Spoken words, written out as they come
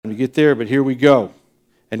get there, but here we go.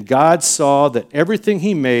 And God saw that everything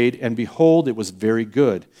he made, and behold, it was very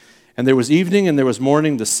good. And there was evening and there was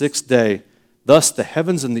morning the sixth day. Thus the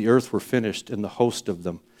heavens and the earth were finished, and the host of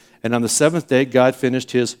them. And on the seventh day God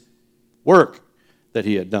finished his work that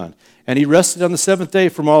he had done. And he rested on the seventh day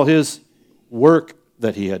from all his work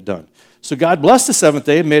that he had done. So God blessed the seventh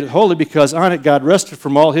day and made it holy, because on it God rested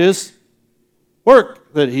from all his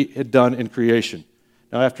work that he had done in creation.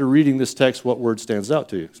 Now, after reading this text, what word stands out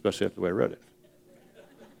to you, especially after the way I read it?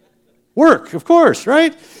 Work, of course,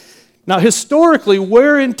 right? Now, historically,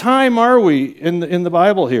 where in time are we in the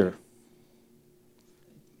Bible here?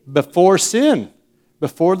 Before sin,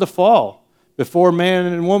 before the fall, before man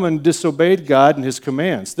and woman disobeyed God and his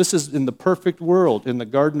commands. This is in the perfect world, in the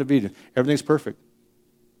Garden of Eden. Everything's perfect.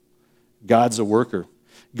 God's a worker.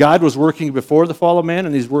 God was working before the fall of man,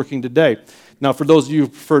 and he's working today. Now, for those of you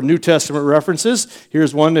for New Testament references,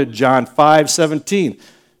 here's one at John 5:17.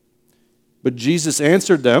 But Jesus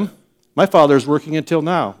answered them, my Father is working until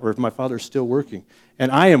now, or if my Father is still working,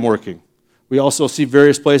 and I am working. We also see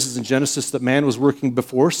various places in Genesis that man was working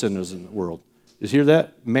before sin was in the world. Did you hear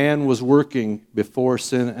that? Man was working before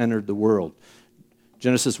sin entered the world.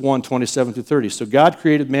 Genesis 1:27-30. So God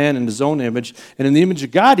created man in his own image, and in the image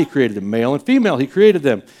of God he created them. Male and female he created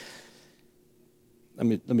them.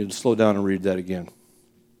 Let me slow down and read that again.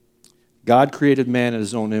 God created man in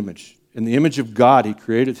his own image. In the image of God he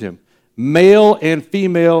created him. Male and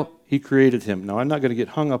female he created him. Now, I'm not going to get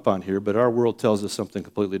hung up on here, but our world tells us something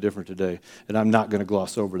completely different today, and I'm not going to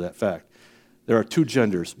gloss over that fact. There are two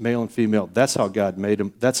genders, male and female. That's how God made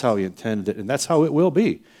them. That's how he intended it, and that's how it will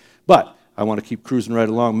be. But I want to keep cruising right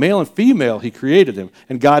along. Male and female, he created them,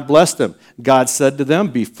 and God blessed them. God said to them,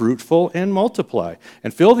 be fruitful and multiply,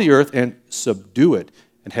 and fill the earth and subdue it,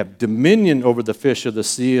 and have dominion over the fish of the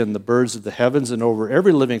sea and the birds of the heavens and over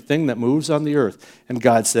every living thing that moves on the earth. And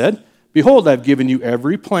God said, behold, I've given you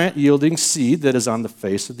every plant yielding seed that is on the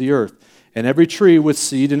face of the earth, and every tree with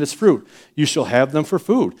seed in its fruit. You shall have them for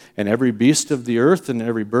food, and every beast of the earth, and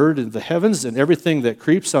every bird in the heavens, and everything that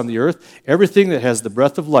creeps on the earth, everything that has the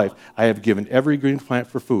breath of life, I have given every green plant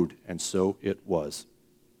for food. And so it was.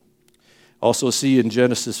 Also see in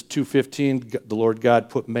Genesis 2:15, the Lord God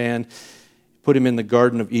put him in the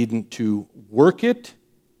Garden of Eden to work it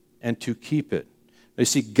and to keep it. You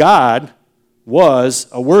see, God was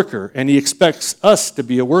a worker, and he expects us to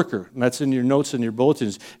be a worker. And that's in your notes and your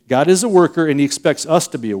bulletins. God is a worker, and he expects us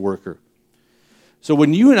to be a worker. So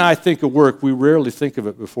when you and I think of work, we rarely think of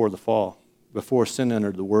it before the fall, before sin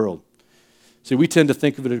entered the world. See, we tend to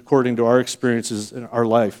think of it according to our experiences in our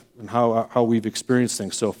life and how we've experienced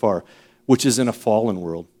things so far, which is in a fallen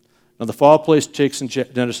world. Now, the fall place takes in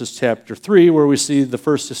Genesis chapter 3, where we see the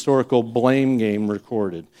first historical blame game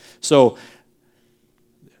recorded. So,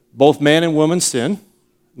 both man and woman sin,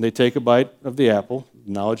 and they take a bite of the apple,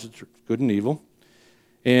 knowledge of good and evil.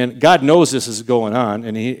 And God knows this is going on,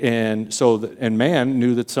 and man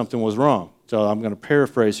knew that something was wrong. So I'm going to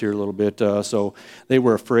paraphrase here a little bit. So they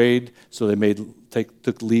were afraid, so they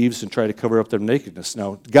took leaves and tried to cover up their nakedness.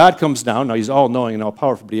 Now, God comes down. Now, he's all-knowing and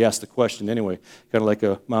all-powerful, but he asked the question anyway, kind of like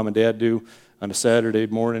a mom and dad do on a Saturday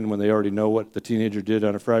morning when they already know what the teenager did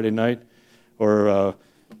on a Friday night, or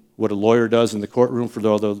what a lawyer does in the courtroom for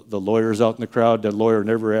the lawyers out in the crowd. That lawyer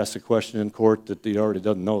never asks a question in court that he already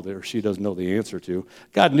doesn't know, or she doesn't know the answer to.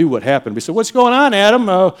 God knew what happened. He said, what's going on, Adam?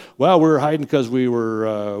 Well, we were hiding because we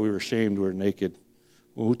were ashamed, we were naked.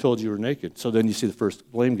 Well, who told you were naked? So then you see the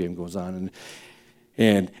first blame game goes on,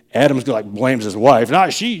 and Adam's blames his wife.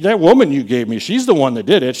 That woman you gave me, she's the one that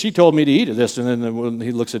did it. She told me to eat of this. And then when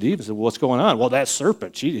he looks at Eve and says, well, what's going on? Well, that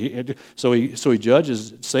serpent. So he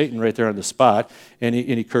judges Satan right there on the spot, and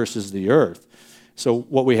he curses the earth. So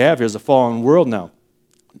what we have here is a fallen world now.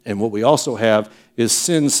 And what we also have is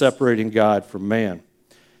sin separating God from man.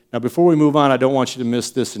 Now, before we move on, I don't want you to miss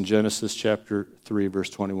this in Genesis chapter 3, verse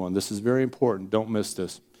 21. This is very important. Don't miss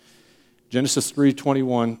this. Genesis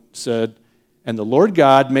 3:21 said, and the Lord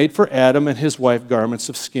God made for Adam and his wife garments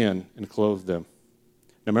of skin and clothed them.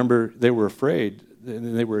 Now remember, they were afraid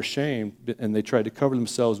and they were ashamed, and they tried to cover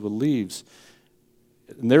themselves with leaves.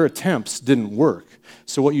 And their attempts didn't work.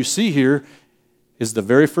 So what you see here is the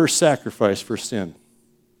very first sacrifice for sin.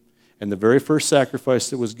 And the very first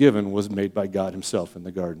sacrifice that was given was made by God himself in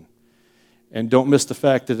the garden. And don't miss the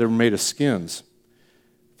fact that they were made of skins.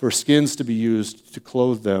 For skins to be used to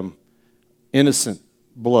clothe them, innocent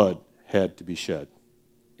blood had to be shed.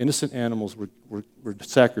 Innocent animals were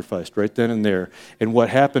sacrificed right then and there. And what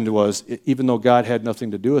happened was, even though God had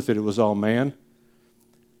nothing to do with it, it was all man,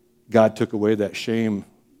 God took away that shame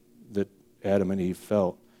that Adam and Eve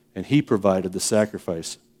felt, and he provided the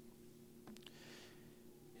sacrifice.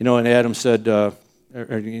 And Adam said,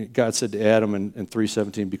 God said to Adam in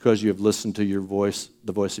 3:17, because you have listened to your voice,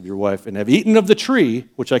 the voice of your wife, and have eaten of the tree,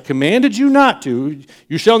 which I commanded you not to,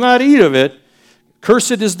 you shall not eat of it.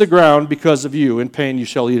 Cursed is the ground because of you. In pain you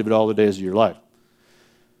shall eat of it all the days of your life.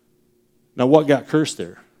 Now what got cursed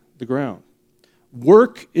there? The ground.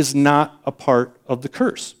 Work is not a part of the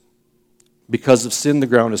curse. Because of sin, the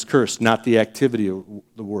ground is cursed, not the activity of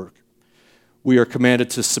the work. We are commanded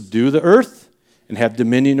to subdue the earth and have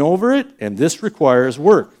dominion over it, and this requires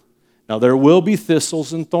work. Now, there will be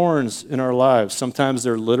thistles and thorns in our lives. Sometimes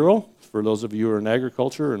they're literal. For those of you who are in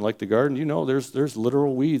agriculture and like the garden, there's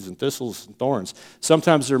literal weeds and thistles and thorns.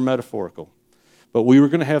 Sometimes they're metaphorical. But we were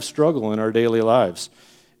going to have struggle in our daily lives.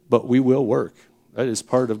 But we will work. That is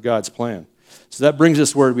part of God's plan. So that brings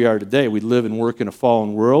us where we are today. We live and work in a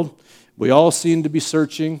fallen world. We all seem to be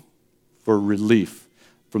searching for relief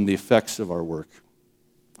from the effects of our work.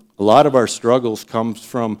 A lot of our struggles comes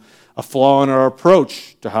from a flaw in our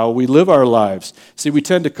approach to how we live our lives. See, we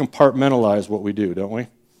tend to compartmentalize what we do, don't we?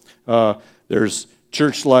 There's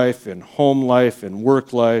church life and home life and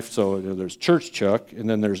work life. So there's church Chuck, and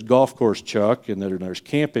then there's golf course Chuck, and then there's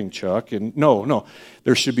camping Chuck. And no.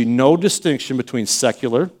 There should be no distinction between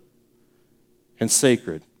secular and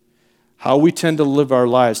sacred. How we tend to live our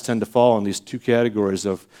lives tend to fall in these two categories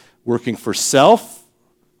of working for self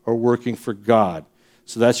or working for God.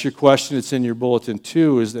 So that's your question. It's in your bulletin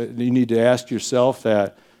too, is that you need to ask yourself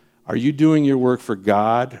that, are you doing your work for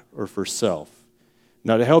God or for self?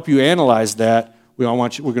 Now, to help you analyze that, we're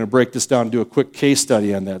going to break this down and do a quick case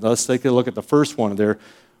study on that. Let's take a look at the first one there.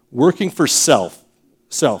 Working for self.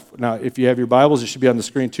 Now, if you have your Bibles, it should be on the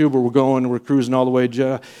screen too, but we're cruising all the way.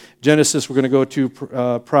 Genesis, we're going to go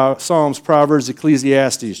to Psalms, Proverbs,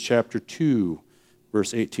 Ecclesiastes, chapter 2,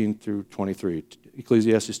 verse 18 through 23.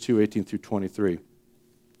 Ecclesiastes 2, 18 through 23.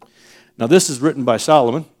 Now, this is written by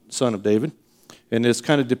Solomon, son of David, and this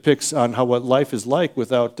kind of depicts on what life is like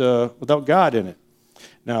without God in it.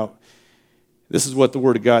 Now, this is what the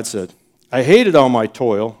Word of God said. I hated all my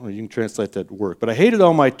toil, or you can translate that to work, but I hated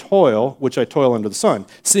all my toil, which I toil under the sun,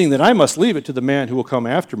 seeing that I must leave it to the man who will come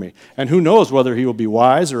after me, and who knows whether he will be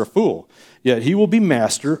wise or a fool. Yet he will be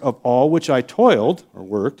master of all which I toiled, or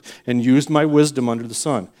worked, and used my wisdom under the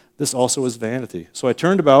sun. This also is vanity. So I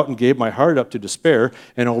turned about and gave my heart up to despair,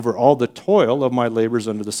 and over all the toil of my labors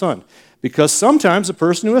under the sun. Because sometimes a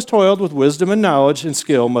person who has toiled with wisdom and knowledge and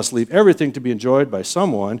skill must leave everything to be enjoyed by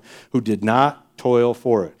someone who did not toil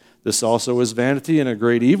for it. This also is vanity and a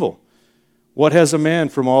great evil. What has a man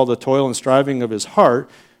from all the toil and striving of his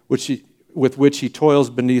heart, with which he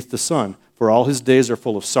toils beneath the sun? For all his days are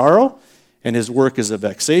full of sorrow, and his work is a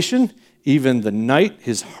vexation. Even the night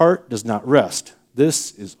his heart does not rest.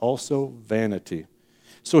 This is also vanity.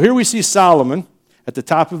 So here we see Solomon at the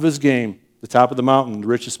top of his game, the top of the mountain, the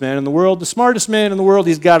richest man in the world, the smartest man in the world.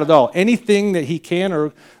 He's got it all. Anything that he can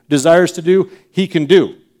or desires to do, he can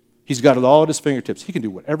do. He's got it all at his fingertips. He can do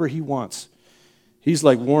whatever he wants. He's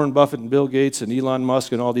like Warren Buffett and Bill Gates and Elon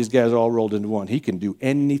Musk and all these guys all rolled into one. He can do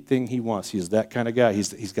anything he wants. He is that kind of guy.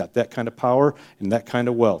 He's got that kind of power and that kind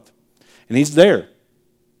of wealth. And he's there.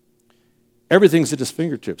 Everything's at his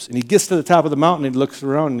fingertips. And he gets to the top of the mountain and he looks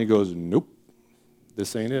around and he goes, nope,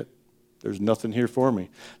 this ain't it. There's nothing here for me.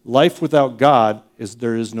 Life without God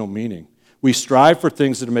there is no meaning. We strive for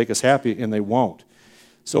things that make us happy and they won't.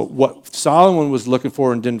 So what Solomon was looking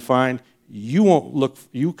for and didn't find,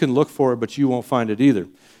 you can look for it, but you won't find it either.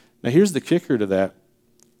 Now here's the kicker to that.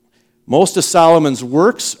 Most of Solomon's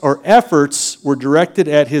works or efforts were directed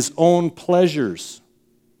at his own pleasures.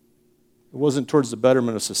 It wasn't towards the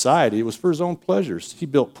betterment of society. It was for his own pleasures. He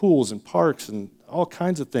built pools and parks and all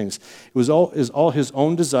kinds of things. It was all his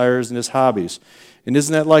own desires and his hobbies. And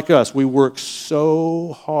isn't that like us? We work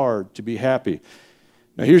so hard to be happy.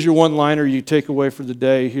 Now, here's your one-liner you take away for the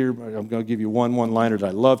day. Here, I'm going to give you one-liner that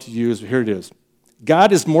I love to use. Here it is.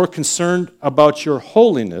 God is more concerned about your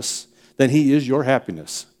holiness than he is your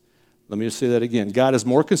happiness. Let me just say that again. God is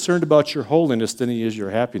more concerned about your holiness than he is your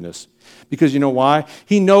happiness. Because you know why?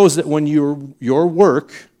 He knows that when your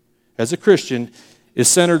work as a Christian is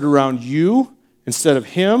centered around you instead of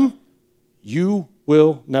him, you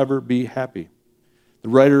will never be happy. The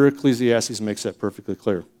writer of Ecclesiastes makes that perfectly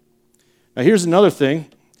clear. Now, here's another thing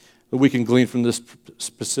that we can glean from this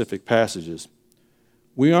specific passages.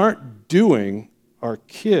 We aren't doing our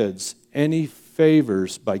kids any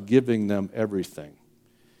favors by giving them everything.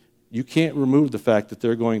 You can't remove the fact that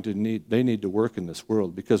they need to work in this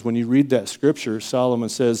world, because when you read that scripture, Solomon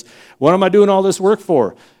says, what am I doing all this work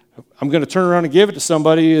for? I'm going to turn around and give it to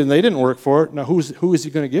somebody and they didn't work for it. Now, who is he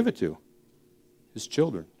going to give it to? His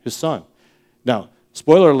children, his son. Now,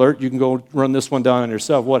 Spoiler alert, you can go run this one down on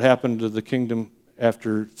yourself. What happened to the kingdom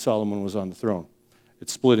after Solomon was on the throne? It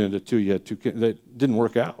split into two. You had two that didn't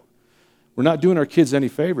work out. We're not doing our kids any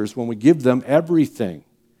favors when we give them everything.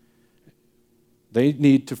 They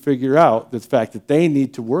need to figure out the fact that they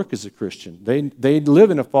need to work as a Christian. They live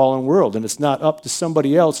in a fallen world, and it's not up to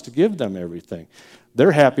somebody else to give them everything.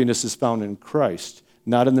 Their happiness is found in Christ,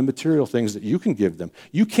 not in the material things that you can give them.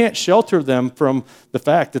 You can't shelter them from the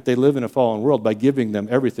fact that they live in a fallen world by giving them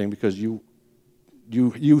everything because you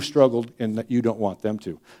struggled and that you don't want them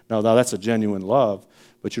to. Now that's a genuine love,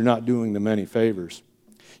 but you're not doing them any favors.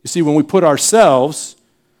 You see, when we put ourselves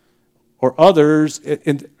or others,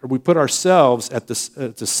 we put ourselves at the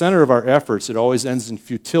center of our efforts, it always ends in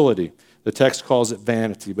futility. The text calls it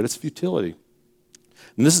vanity, but it's futility.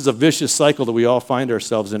 And this is a vicious cycle that we all find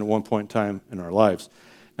ourselves in at one point in time in our lives.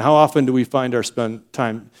 Now, how often do we find our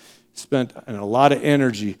time spent and a lot of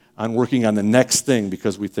energy on working on the next thing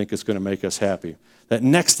because we think it's going to make us happy? That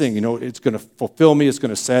next thing, it's going to fulfill me, it's going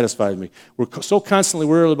to satisfy me. We're so constantly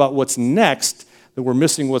worried about what's next that we're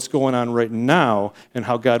missing what's going on right now and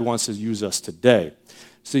how God wants to use us today.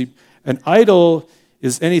 See, an idol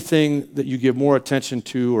is anything that you give more attention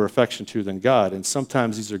to or affection to than God, and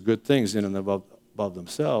sometimes these are good things in and above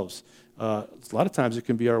themselves. A lot of times it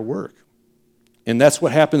can be our work. And that's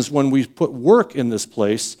what happens when we put work in this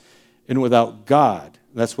place and without God.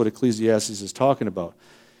 That's what Ecclesiastes is talking about.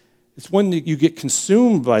 It's when you get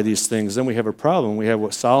consumed by these things, then we have a problem. We have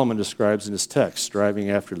what Solomon describes in his text, striving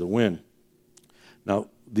after the wind. Now,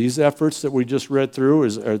 these efforts that we just read through,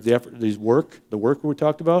 the work we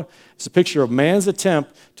talked about, it's a picture of man's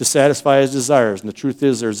attempt to satisfy his desires. And the truth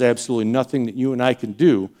is there's absolutely nothing that you and I can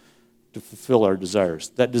do to fulfill our desires.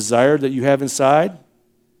 That desire that you have inside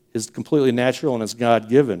is completely natural and it's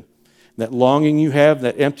God-given. That longing you have,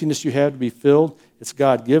 that emptiness you have to be filled, it's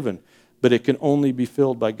God-given. But it can only be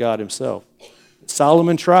filled by God himself.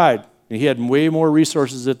 Solomon tried, and he had way more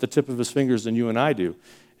resources at the tip of his fingers than you and I do,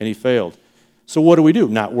 and he failed. So what do we do?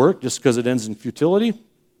 Not work just because it ends in futility?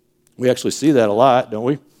 We actually see that a lot, don't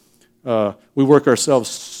we? We work ourselves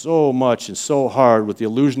so much and so hard with the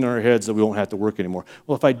illusion in our heads that we won't have to work anymore.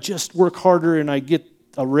 Well, if I just work harder and I get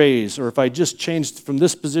a raise, or if I just change from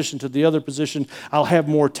this position to the other position, I'll have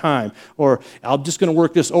more time. Or I'm just going to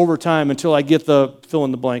work this overtime until I get the fill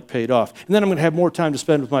in the blank paid off. And then I'm going to have more time to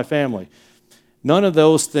spend with my family. None of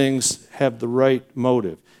those things have the right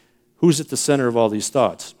motive. Who's at the center of all these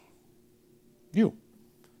thoughts? You.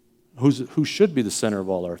 Who should be the center of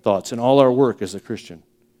all our thoughts and all our work as a Christian?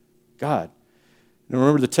 God. And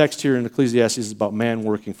remember the text here in Ecclesiastes is about man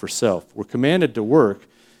working for self. We're commanded to work,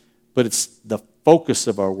 but it's the focus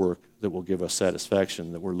of our work that will give us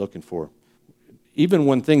satisfaction that we're looking for. Even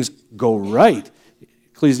when things go right,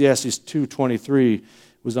 Ecclesiastes 2:23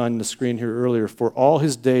 was on the screen here earlier. For all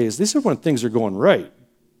his days, these are when things are going right.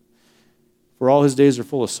 For all his days are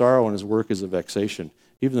full of sorrow and his work is a vexation.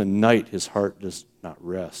 Even the night his heart does not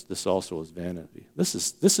rest. This also is vanity. This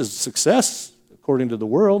is success according to the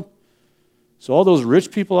world. So all those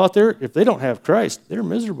rich people out there, if they don't have Christ, they're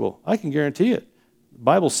miserable. I can guarantee it. The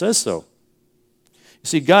Bible says so. You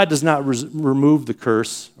see, God does not remove the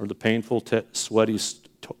curse or the painful, sweaty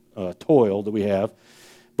toil that we have,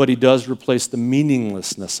 but he does replace the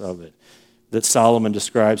meaninglessness of it that Solomon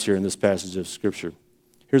describes here in this passage of Scripture.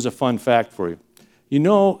 Here's a fun fact for you. You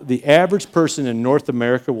know, the average person in North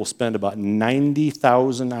America will spend about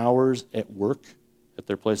 90,000 hours at work at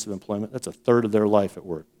their place of employment. That's a third of their life at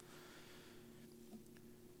work.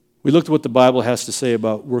 We looked at what the Bible has to say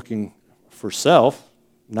about working for self.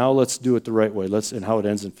 Now let's do it the right way. And how it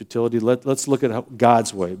ends in futility. Let's look at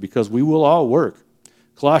God's way, because we will all work.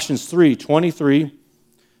 Colossians 3:23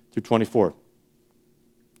 through 24.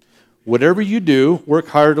 Whatever you do, work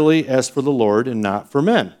heartily as for the Lord and not for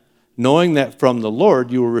men, knowing that from the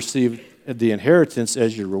Lord you will receive the inheritance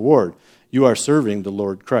as your reward. You are serving the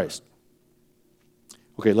Lord Christ.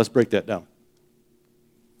 Okay, let's break that down.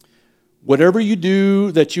 Whatever you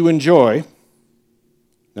do that you enjoy,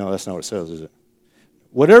 no, that's not what it says, is it?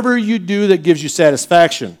 Whatever you do that gives you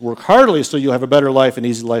satisfaction, work heartily so you'll have a better life, an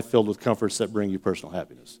easy life filled with comforts that bring you personal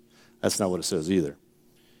happiness. That's not what it says either.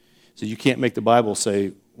 So you can't make the Bible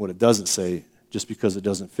say what it doesn't say just because it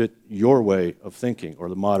doesn't fit your way of thinking or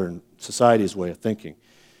the modern society's way of thinking.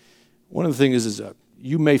 One of the things is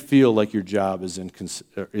you may feel like your job is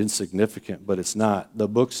insignificant, but it's not. The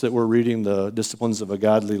books that we're reading, the Disciplines of a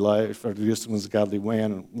Godly Life, or the Disciplines of a Godly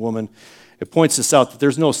Man and Woman, it points us out that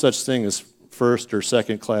there's no such thing as first or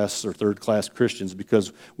second class or third class Christians,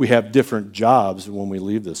 because we have different jobs when we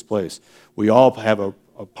leave this place. We all have a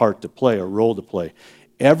part to play, a role to play.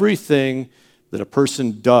 Everything that a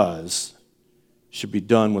person does should be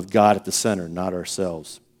done with God at the center, not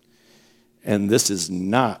ourselves. And this is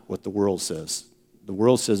not what the world says. The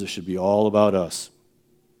world says it should be all about us.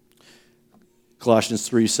 Colossians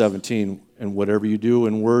 3:17, and whatever you do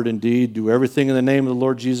in word and deed, do everything in the name of the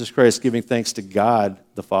Lord Jesus Christ, giving thanks to God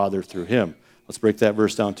the Father through him. Let's break that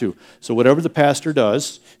verse down too. So whatever the pastor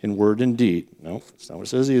does in word and deed, no, that's not what it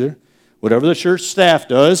says either. Whatever the church staff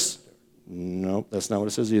does, no, that's not what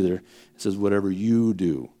it says either. It says whatever you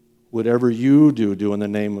do. Whatever you do, do in the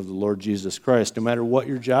name of the Lord Jesus Christ, no matter what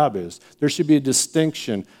your job is. There should be a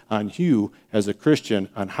distinction on you as a Christian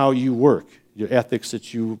on how you work, your ethics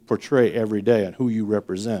that you portray every day, and who you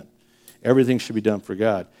represent. Everything should be done for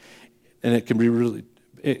God. And it can be really,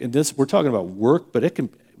 we're talking about work, but it can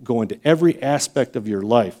go into every aspect of your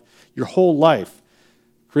life, your whole life.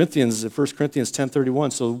 1 Corinthians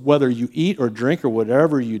 10:31, so whether you eat or drink or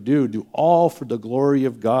whatever you do all for the glory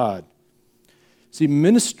of God. See,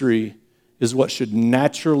 ministry is what should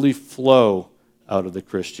naturally flow out of the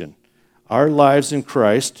Christian. Our lives in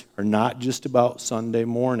Christ are not just about Sunday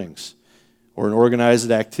mornings or an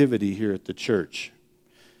organized activity here at the church.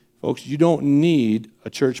 Folks, you don't need a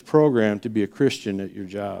church program to be a Christian at your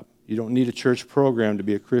job. You don't need a church program to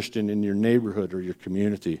be a Christian in your neighborhood or your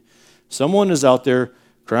community. Someone is out there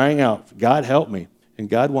crying out, God help me, and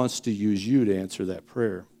God wants to use you to answer that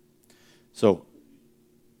prayer. So,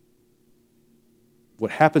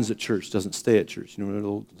 what happens at church doesn't stay at church. You know the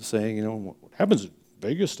old saying, what happens in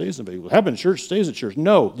Vegas stays in Vegas. What happens in church stays at church.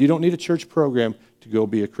 No, you don't need a church program to go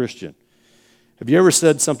be a Christian. Have you ever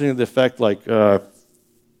said something to the effect like, the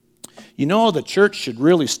church should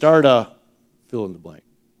really start a fill in the blank.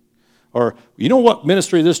 Or, you know what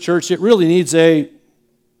ministry of this church, it really needs a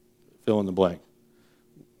fill in the blank.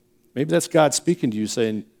 Maybe that's God speaking to you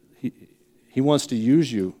saying he wants to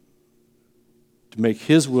use you to make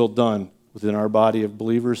his will done within our body of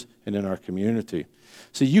believers and in our community.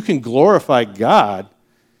 So you can glorify God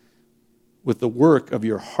with the work of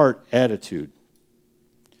your heart attitude.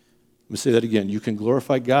 Let me say that again. You can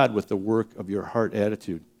glorify God with the work of your heart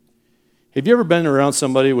attitude. Have you ever been around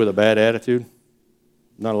somebody with a bad attitude?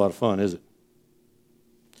 Not a lot of fun, is it?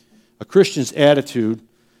 A Christian's attitude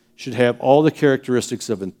should have all the characteristics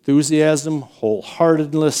of enthusiasm,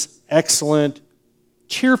 wholeheartedness, excellent,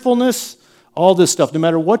 cheerfulness, all this stuff, no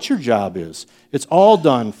matter what your job is. It's all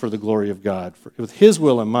done for the glory of God, with his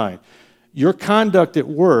will in mind. Your conduct at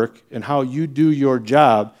work and how you do your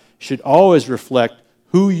job should always reflect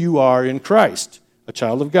who you are in Christ, a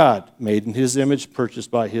child of God, made in his image,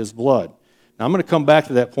 purchased by his blood. Now, I'm going to come back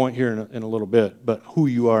to that point here in a little bit, but who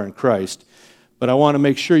you are in Christ. But I want to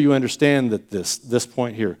make sure you understand that this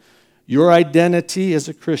point here. Your identity as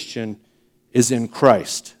a Christian is in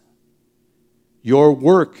Christ. Your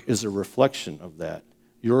work is a reflection of that.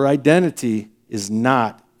 Your identity is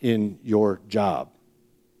not in your job.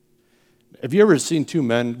 Have you ever seen two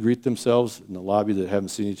men greet themselves in the lobby that haven't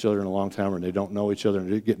seen each other in a long time, or they don't know each other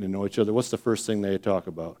and they're getting to know each other? What's the first thing they talk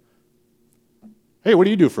about? Hey, what do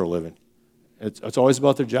you do for a living? It's always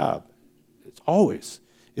about their job. It's always.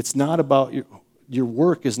 It's not about your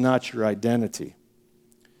work is not your identity.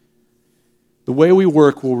 The way we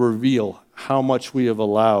work will reveal how much we have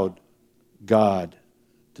allowed God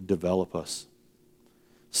to develop us.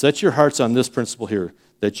 Set your hearts on this principle here,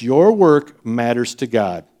 that your work matters to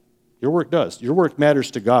God. Your work does. Your work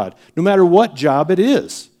matters to God, no matter what job it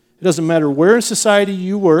is. It doesn't matter where in society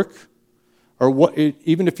you work, or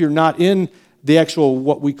even if you're not in the actual,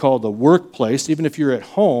 what we call the workplace, even if you're at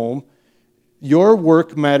home, your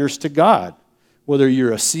work matters to God. Whether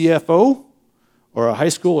you're a CFO or a high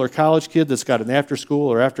school or college kid that's got an after-school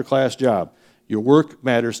or after-class job, your work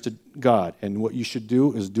matters to God, and what you should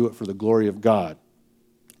do is do it for the glory of God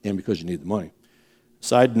and because you need the money.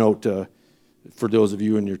 Side note, for those of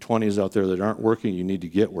you in your 20s out there that aren't working, you need to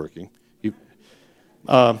get working.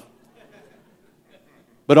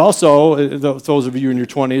 But also, those of you in your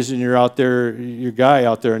 20s and you're out there, you're a guy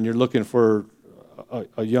out there and you're looking for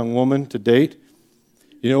a young woman to date,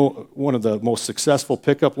 you know, one of the most successful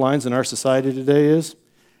pickup lines in our society today is,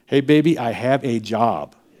 hey, baby, I have a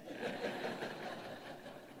job.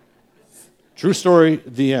 True story,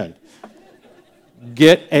 the end.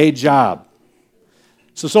 Get a job.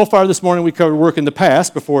 So far this morning we covered work in the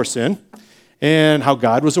past before sin, and how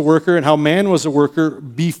God was a worker and how man was a worker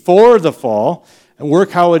before the fall, and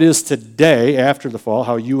work how it is today after the fall,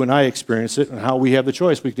 how you and I experience it, and how we have the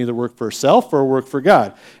choice. We can either work for self or work for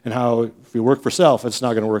God. And how if we work for self, it's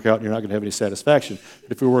not going to work out and you're not going to have any satisfaction.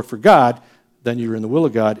 But if we work for God, then you're in the will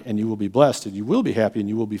of God and you will be blessed and you will be happy and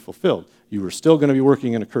you will be fulfilled. You are still going to be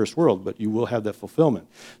working in a cursed world, but you will have that fulfillment.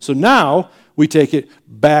 So now we take it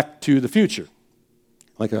back to the future.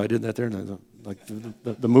 Like I did that there, and Like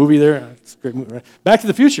the movie there. It's a great movie, right? Back to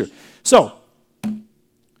the Future. So,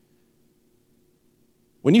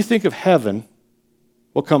 when you think of heaven,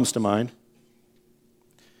 what comes to mind?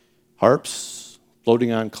 Harps,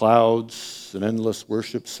 floating on clouds, an endless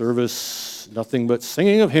worship service, nothing but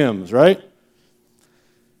singing of hymns, right?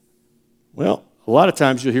 Well, a lot of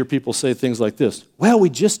times you'll hear people say things like this. Well, we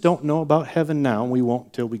just don't know about heaven now, and we won't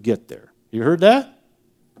until we get there. You heard that?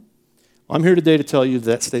 I'm here today to tell you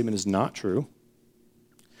that statement is not true.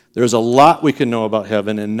 There's a lot we can know about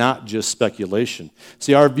heaven and not just speculation.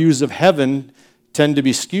 See, our views of heaven tend to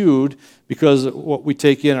be skewed because what we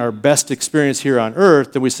take in our best experience here on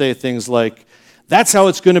earth, and we say things like, that's how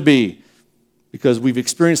it's going to be because we've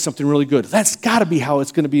experienced something really good. That's got to be how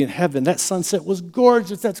it's going to be in heaven. That sunset was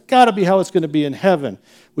gorgeous. That's got to be how it's going to be in heaven.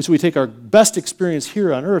 Which we take our best experience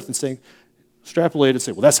here on earth and say, extrapolate it and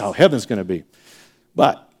say, well, that's how heaven's going to be.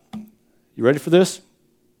 But you ready for this?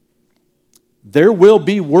 There will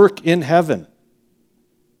be work in heaven.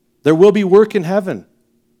 There will be work in heaven.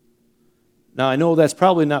 Now, I know that's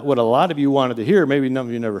probably not what a lot of you wanted to hear. Maybe none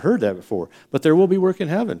of you never heard that before. But there will be work in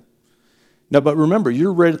heaven. Now, but remember,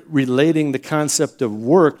 you're relating the concept of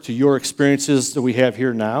work to your experiences that we have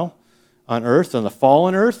here now on earth, on the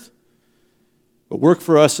fallen earth. But work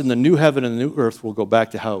for us in the new heaven and the new earth will go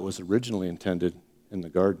back to how it was originally intended in the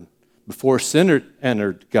garden, before sin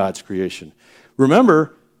entered God's creation.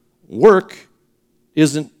 Remember, work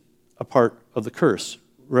isn't a part of the curse.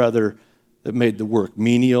 Rather, it made the work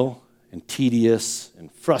menial and tedious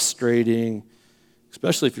and frustrating,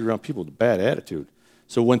 especially if you're around people with a bad attitude.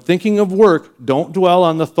 So when thinking of work, don't dwell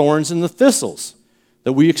on the thorns and the thistles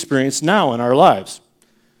that we experience now in our lives.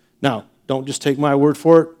 Now, don't just take my word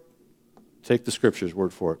for it. Take the Scripture's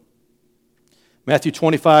word for it. Matthew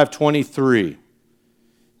 25:23.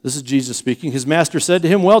 This is Jesus speaking. His master said to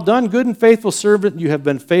him, well done, good and faithful servant. You have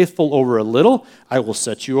been faithful over a little. I will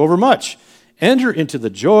set you over much. Enter into the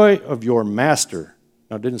joy of your master.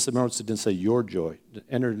 Now, it didn't say your joy.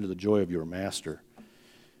 Enter into the joy of your master.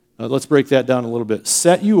 Now, let's break that down a little bit.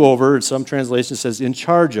 Set you over, in some translations says in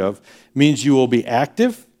charge of, means you will be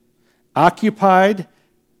active, occupied,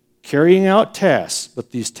 carrying out tasks.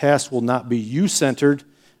 But these tasks will not be you-centered.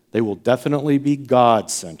 They will definitely be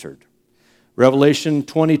God-centered. Revelation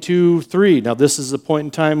 22:3. Now, this is a point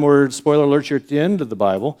in time where, spoiler alert, you're at the end of the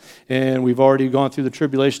Bible, and we've already gone through the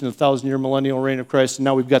tribulation of the 1,000-year millennial reign of Christ, and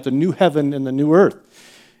now we've got the new heaven and the new earth.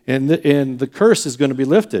 And the curse is going to be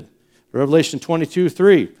lifted. Revelation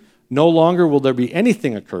 22:3. No longer will there be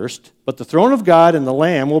anything accursed, but the throne of God and the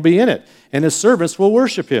Lamb will be in it, and his servants will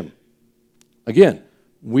worship him. Again,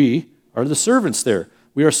 we are the servants there.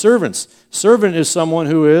 We are servants. Servant is someone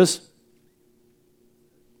who is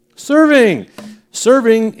serving.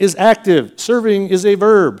 Serving is active. Serving is a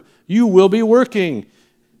verb. You will be working.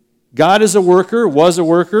 God is a worker, was a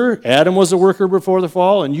worker. Adam was a worker before the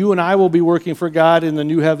fall, and you and I will be working for God in the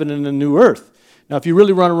new heaven and the new earth. Now, if you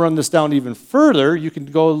really want to run this down even further, you can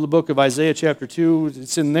go to the book of Isaiah chapter 2.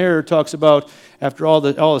 It's in there. It talks about after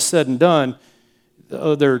all is said and done,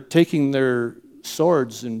 they're taking their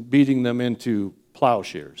swords and beating them into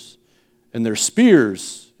plowshares, and their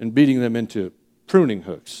spears and beating them into pruning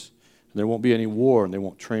hooks. And there won't be any war, and they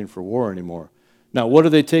won't train for war anymore. Now, what are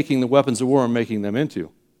they taking the weapons of war and making them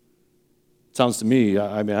into? It sounds to me,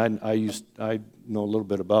 I know a little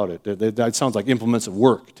bit about it. That sounds like implements of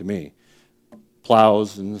work to me.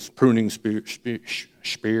 Plows and pruning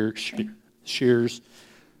shears.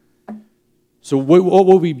 So what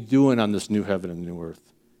will we be doing on this new heaven and new earth?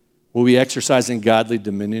 Will we be exercising godly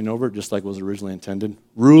dominion over it, just like it was originally intended?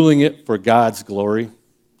 Ruling it for God's glory?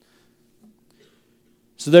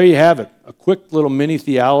 So there you have it, a quick little mini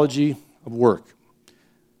theology of work.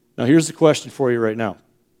 Now here's the question for you right now.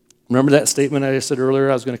 Remember that statement I said earlier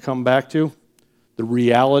I was going to come back to? The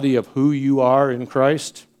reality of who you are in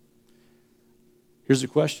Christ? Here's the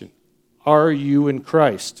question. Are you in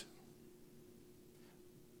Christ?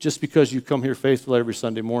 Just because you come here faithful every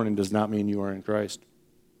Sunday morning does not mean you are in Christ.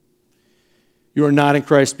 You are not in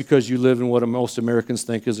Christ because you live in what most Americans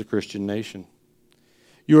think is a Christian nation.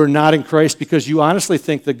 You are not in Christ because you honestly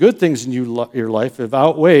think the good things in your life have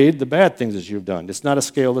outweighed the bad things that you've done. It's not a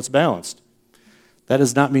scale that's balanced. That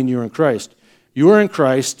does not mean you're in Christ. You are in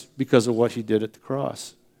Christ because of what he did at the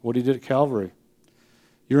cross, what he did at Calvary.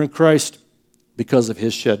 You're in Christ because of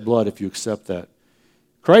his shed blood, if you accept that.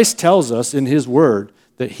 Christ tells us in his word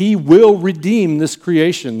that he will redeem this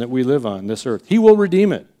creation that we live on, this earth. He will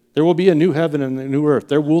redeem it. There will be a new heaven and a new earth.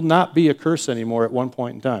 There will not be a curse anymore at one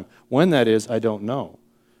point in time. When that is, I don't know.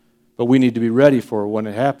 But we need to be ready for when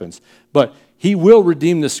it happens. But he will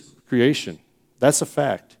redeem this creation. That's a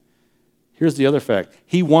fact. Here's the other fact.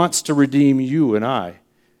 He wants to redeem you and I.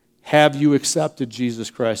 Have you accepted Jesus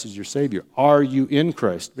Christ as your Savior? Are you in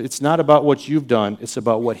Christ? It's not about what you've done. It's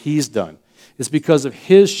about what He's done. It's because of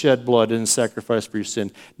His shed blood and sacrifice for your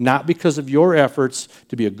sin, not because of your efforts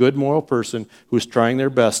to be a good moral person who's trying their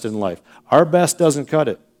best in life. Our best doesn't cut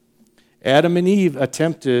it. Adam and Eve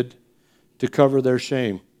attempted to cover their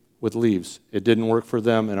shame with leaves. It didn't work for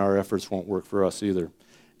them, and our efforts won't work for us either.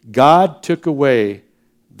 God took away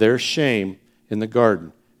their shame in the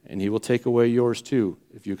garden, and He will take away yours too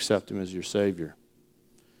if you accept Him as your Savior.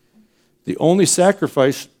 The only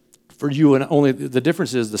sacrifice for you, and only the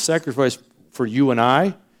difference is the sacrifice for you and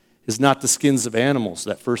I is not the skins of animals.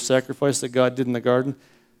 That first sacrifice that God did in the garden,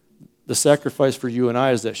 the sacrifice for you and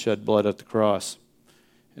I is that shed blood at the cross.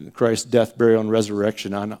 And Christ's death, burial, and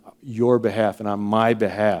resurrection on your behalf and on my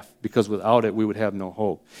behalf, because without it we would have no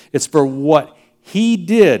hope. It's for what He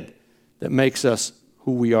did that makes us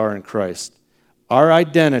who we are in Christ. Our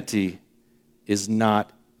identity is not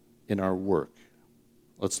in our work.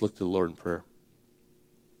 Let's look to the Lord in prayer.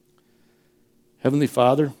 Heavenly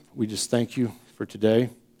Father, we just thank You for today.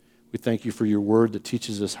 We thank You for Your word that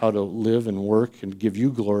teaches us how to live and work and give You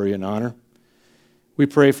glory and honor. We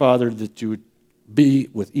pray, Father, that You would be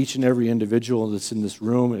with each and every individual that's in this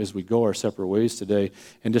room as we go our separate ways today,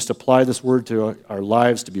 and just apply this word to our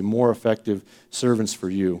lives to be more effective servants for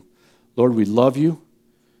You. Lord, we love You,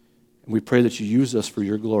 and we pray that You use us for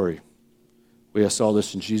Your glory. We ask all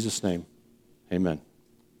this in Jesus' name. Amen.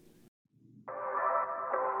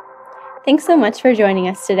 Thanks so much for joining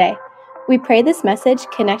us today. We pray this message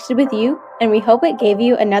connected with you, and we hope it gave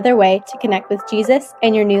you another way to connect with Jesus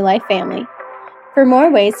and your New Life family. For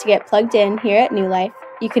more ways to get plugged in here at New Life,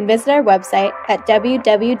 you can visit our website at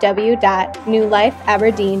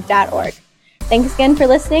www.newlifeaberdeen.org. Thanks again for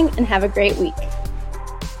listening, and have a great week.